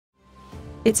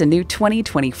It's a new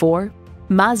 2024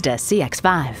 Mazda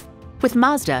CX-5. With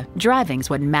Mazda, driving's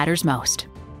what matters most.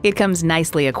 It comes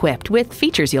nicely equipped with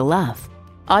features you'll love.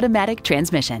 Automatic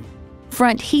transmission,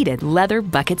 front heated leather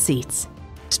bucket seats,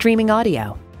 streaming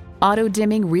audio,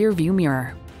 auto-dimming rear view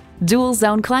mirror, dual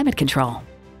zone climate control,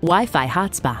 Wi-Fi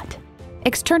hotspot,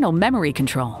 external memory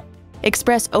control,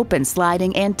 express open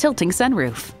sliding and tilting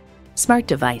sunroof, smart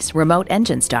device remote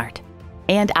engine start,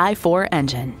 and i4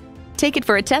 engine. Take it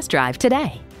for a test drive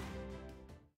today.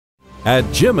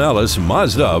 At Jim Ellis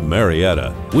Mazda of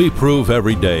Marietta, we prove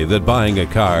every day that buying a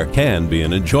car can be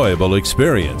an enjoyable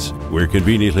experience. We're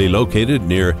conveniently located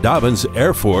near Dobbins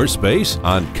Air Force Base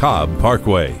on Cobb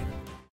Parkway.